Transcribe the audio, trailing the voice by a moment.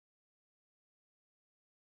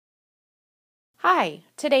Hi,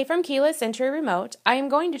 today from Keyless Entry Remote, I am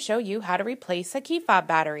going to show you how to replace a key fob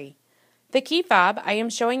battery. The key fob I am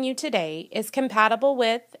showing you today is compatible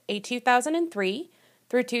with a 2003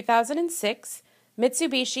 through 2006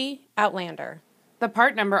 Mitsubishi Outlander. The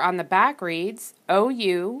part number on the back reads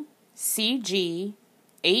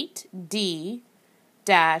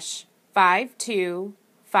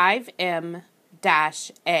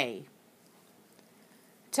OUCG8D-525M-A.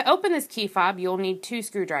 To open this key fob, you'll need two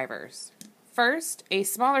screwdrivers. First, a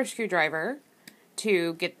smaller screwdriver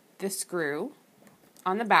to get the screw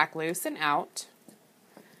on the back loose and out.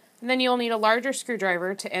 And then you'll need a larger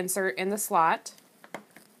screwdriver to insert in the slot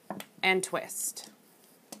and twist.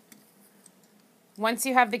 Once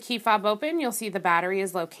you have the key fob open, you'll see the battery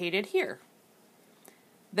is located here.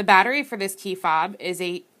 The battery for this key fob is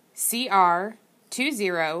a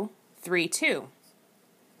CR2032.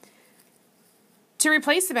 To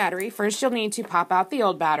replace the battery, first you'll need to pop out the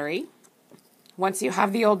old battery. Once you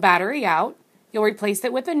have the old battery out, you'll replace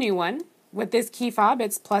it with a new one. With this key fob,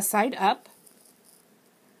 it's plus side up.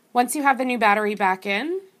 Once you have the new battery back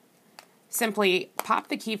in, simply pop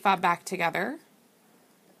the key fob back together.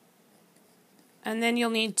 And then you'll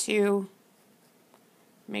need to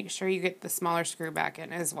make sure you get the smaller screw back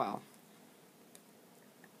in as well.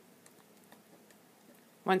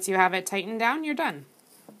 Once you have it tightened down, you're done.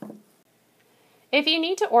 If you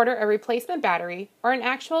need to order a replacement battery or an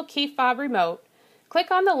actual key fob remote, click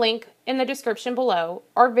on the link in the description below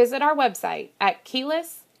or visit our website at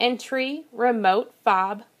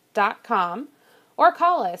keylessentryremotefob.com or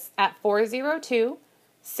call us at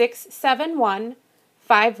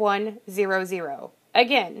 402-671-5100.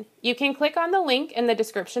 Again, you can click on the link in the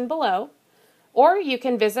description below or you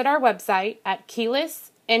can visit our website at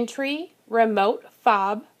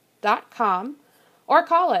keylessentryremotefob.com or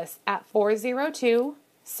call us at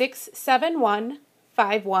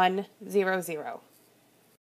 402-671-5100.